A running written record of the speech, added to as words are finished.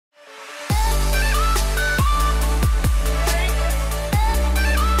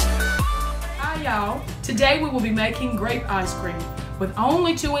Today we will be making grape ice cream with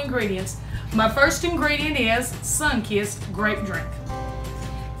only 2 ingredients. My first ingredient is sun-kissed grape drink.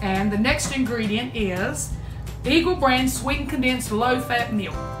 And the next ingredient is Eagle brand sweetened condensed low-fat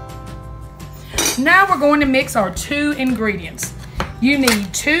milk. Now we're going to mix our 2 ingredients. You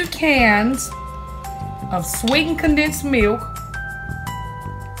need 2 cans of sweetened condensed milk,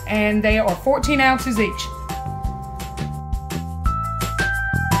 and they are 14 ounces each.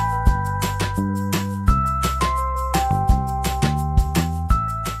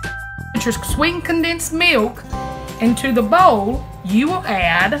 Put your sweetened condensed milk into the bowl. You will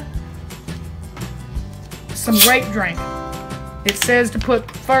add some grape drink. It says to put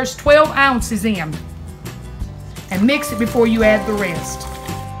first 12 ounces in and mix it before you add the rest.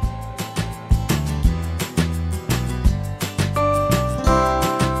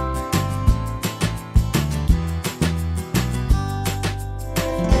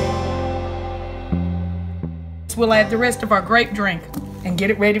 We'll add the rest of our grape drink and get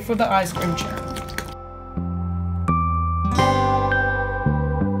it ready for the ice cream churn.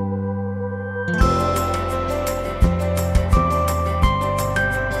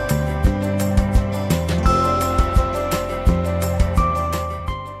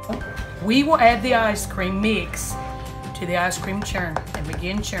 We will add the ice cream mix to the ice cream churn and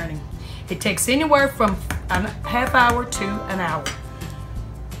begin churning. It takes anywhere from a half hour to an hour.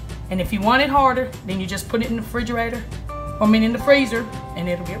 And if you want it harder, then you just put it in the refrigerator, or in the freezer, and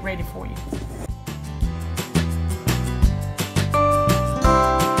it'll get ready for you.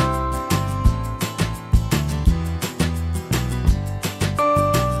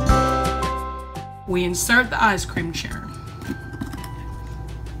 We insert the ice cream churn.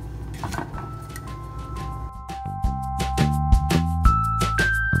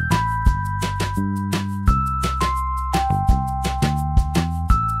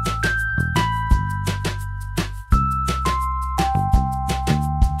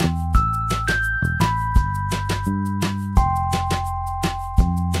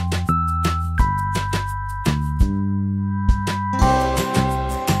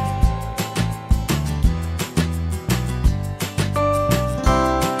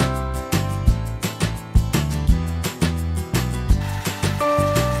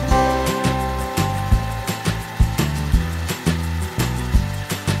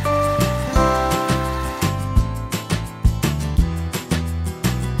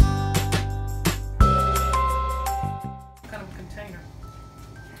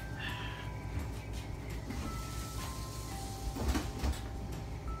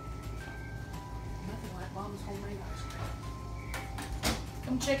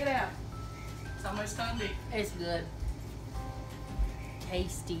 Come check it out. It's almost done. It's good.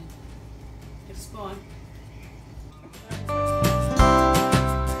 Tasty. It's fun.